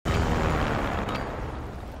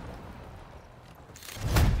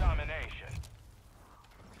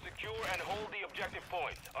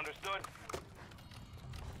points. Understood?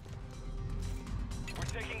 We're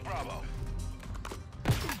taking Bravo.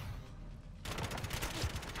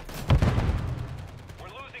 We're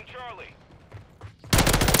losing Charlie.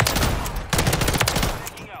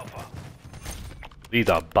 Taking Alpha. These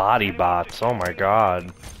are body bots, oh my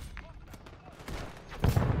god.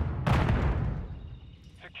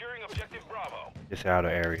 Securing objective Bravo. This outer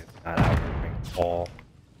area, not out all.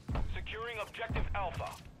 Securing objective Alpha.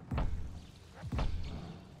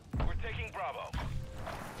 We're taking Bravo.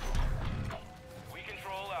 We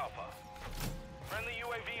control Alpha. Friendly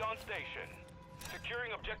UAV on station.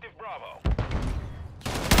 Securing objective Bravo.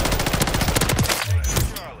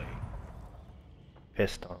 Taking Charlie.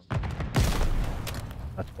 Piston.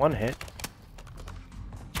 That's one hit.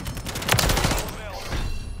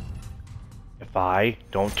 If I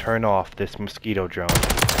don't turn off this mosquito drone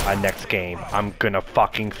by next game, I'm gonna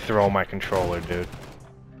fucking throw my controller, dude.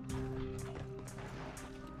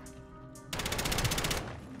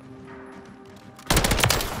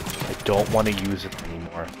 I don't want to use it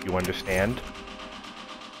anymore. You understand?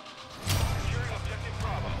 Securing objective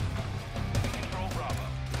Bravo. We control Bravo.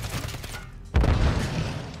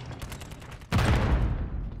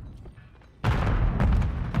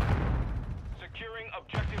 Securing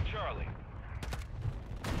objective Charlie.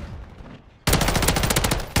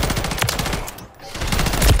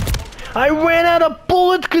 I ran out of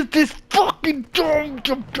bullets because this fucking dog.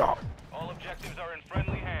 All objectives are in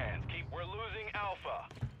friendly hands. We're losing Alpha.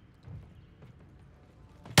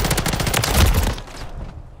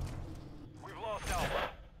 We've lost Alpha.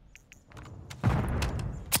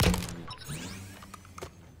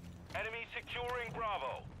 Enemy securing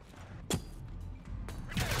Bravo.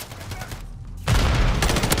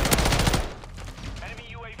 Enemy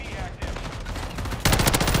UAV active.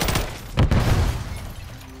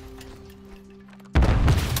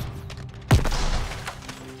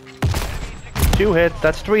 2 hits,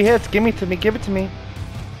 that's 3 hits. Give it to me, give it to me.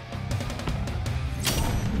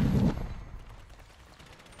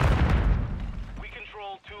 We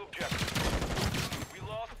control 2 objectives. We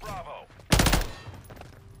lost Bravo.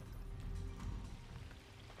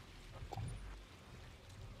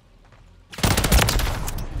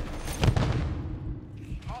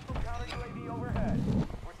 Hostile counter UAV overhead.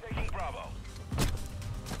 We're taking Bravo.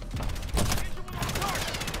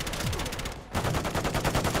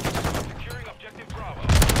 Securing objective Bravo.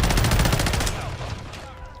 Alpha.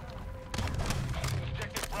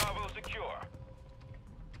 Objective Bravo secure.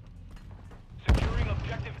 Securing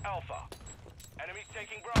objective Alpha. Enemies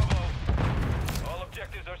taking Bravo. All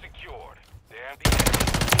objectives are secured. Damn the enemy.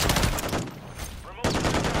 Remote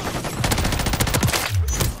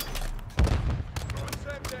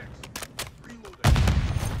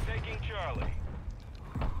taking Charlie.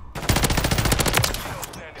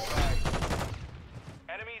 Standing by.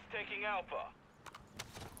 Enemies taking Alpha.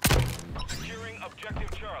 Securing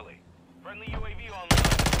objective Charlie. Friendly UAV online.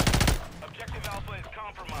 Objective Alpha is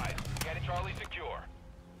compromised. Get it, Charlie secure.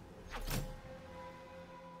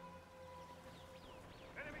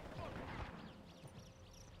 Enemy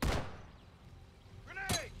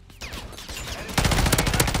grenade! Enemy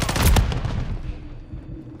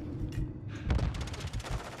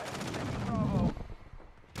Bravo.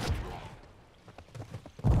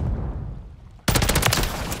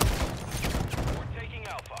 We're taking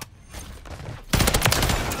Alpha.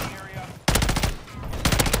 Area.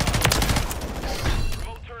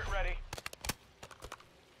 Remote turret ready.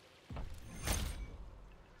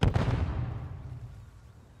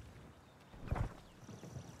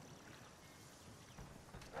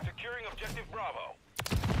 Securing objective Bravo.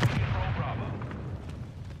 Control Bravo.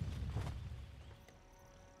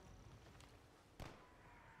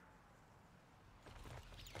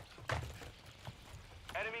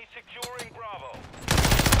 Enemy securing Bravo.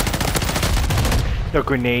 The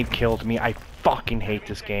grenade killed me. I fucking hate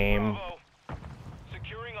this game. Bravo.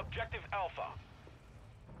 Securing objective Alpha.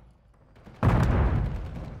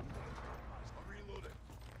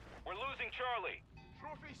 We're losing Charlie.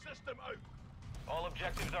 Trophy system out. All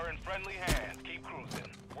objectives are in friendly hands. Keep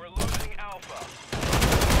cruising. We're losing Alpha.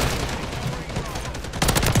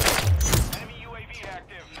 Enemy UAV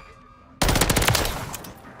active.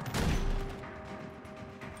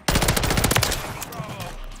 Bravo.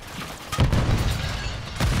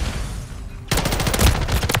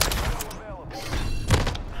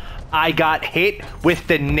 I got hit with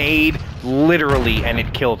the nade, literally, and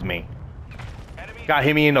it killed me. Enemy Got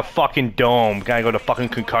hit me in the fucking dome. Gotta go to fucking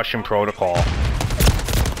concussion protocol.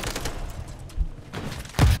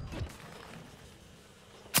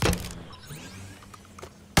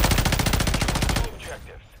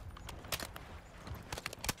 objectives.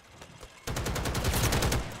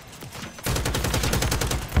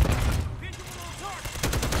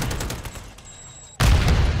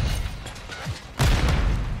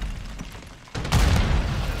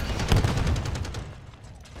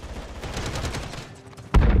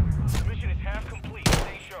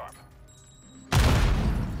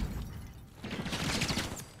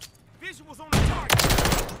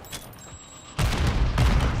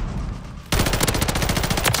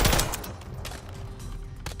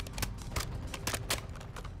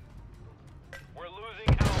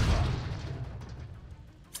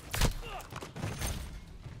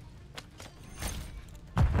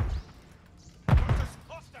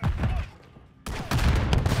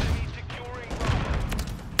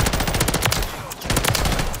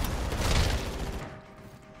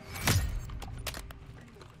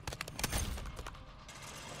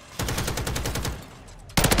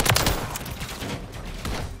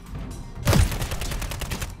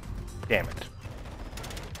 Damn it.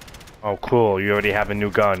 Oh, cool. You already have a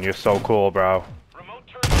new gun. You're so cool, bro. Remote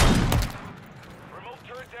turret. Remote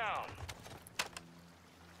turret down.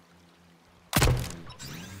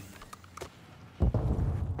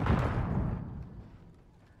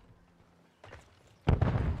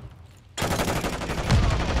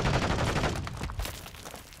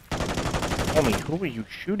 Homie, who are you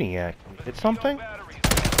shooting at? Can you hit something? Batteries.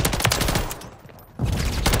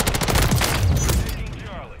 Taking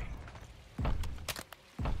Charlie.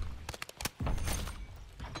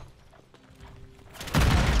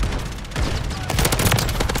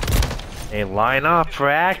 Hey, line up for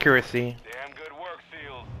accuracy. Damn good work,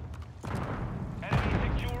 SEALs.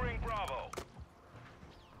 Enemy securing Bravo.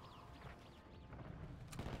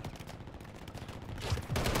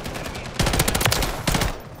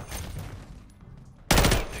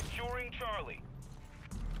 Enemy securing Charlie.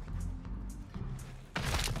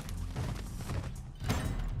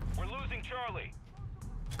 We're losing Charlie.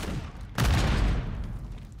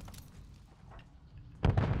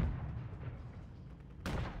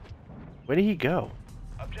 Where did he go?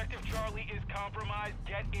 Objective Charlie is compromised.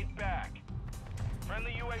 Get it back.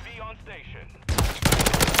 Friendly UAV on station.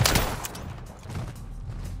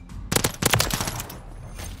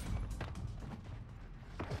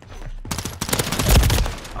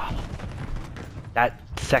 That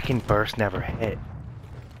second burst never hit.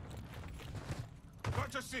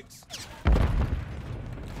 Roger 6.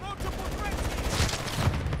 Multiple threats.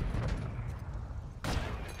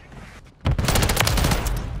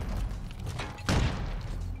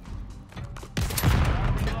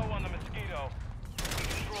 Battery low on the Mosquito. We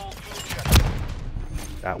control 2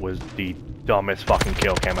 objectives. That was the dumbest fucking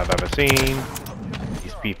kill cam I've ever seen.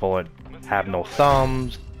 These people have no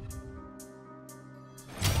thumbs.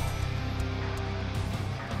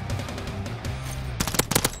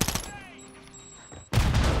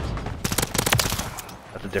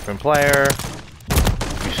 That's a different player.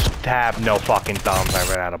 You have no fucking thumbs. I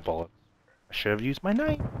ran out of bullets. I should have used my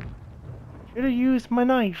knife. Should have used my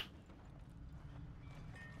knife.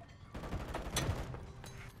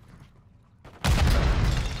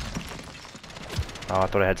 Oh, I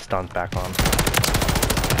thought I had stuns back on.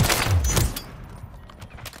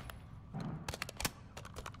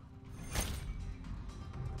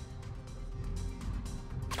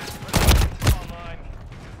 Online.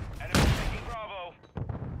 Enemy taking Bravo.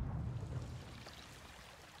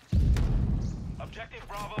 Objective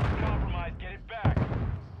Bravo is compromised. Get it back.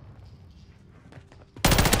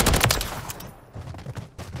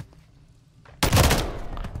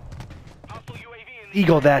 Hostile UAV in the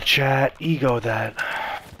Ego that, chat. Ego that.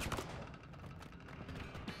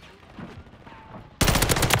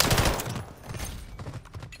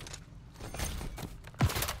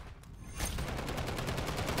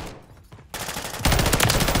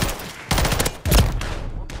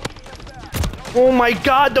 Oh my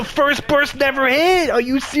god, the first burst never hit! Are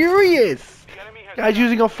you serious? The enemy has Guy's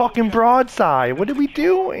using a fucking broadside. What are we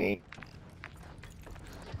doing?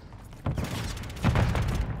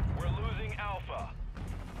 We're losing Alpha.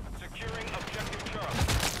 Securing Objective Charlie.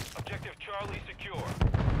 Objective Charlie secure.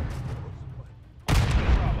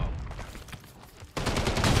 Bravo.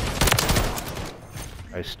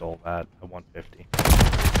 I stole that. A 150.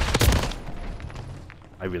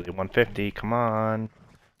 I really 150. Come on.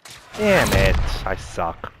 Damn it. I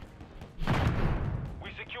suck. We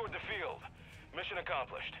secured the field. Mission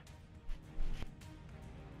accomplished.